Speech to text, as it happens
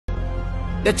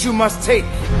that you must take.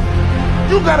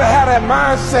 You gotta have that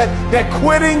mindset that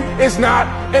quitting is not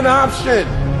an option.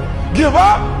 Give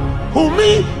up? Who,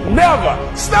 me? Never.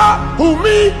 Stop? Who,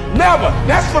 me? Never.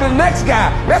 That's for the next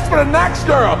guy. That's for the next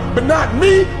girl. But not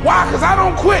me. Why? Because I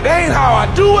don't quit. That ain't how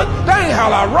I do it. That ain't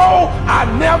how I roll. I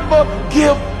never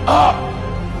give up.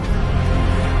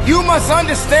 You must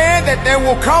understand that there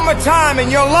will come a time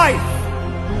in your life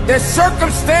that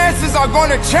circumstances are going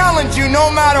to challenge you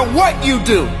no matter what you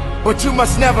do. But you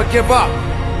must never give up.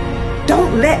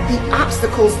 Don't let the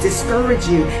obstacles discourage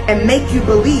you and make you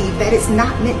believe that it's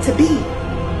not meant to be.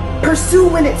 Pursue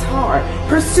when it's hard.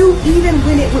 Pursue even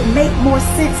when it would make more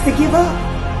sense to give up.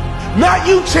 Not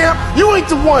you, champ. You ain't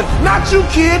the one. Not you,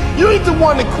 kid. You ain't the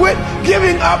one to quit.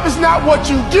 Giving up is not what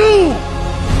you do.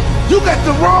 You got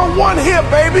the wrong one here,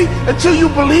 baby. Until you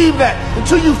believe that.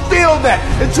 Until you feel that.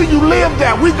 Until you live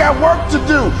that. We got work to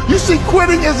do. You see,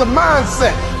 quitting is a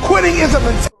mindset. Quitting is a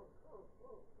mentality.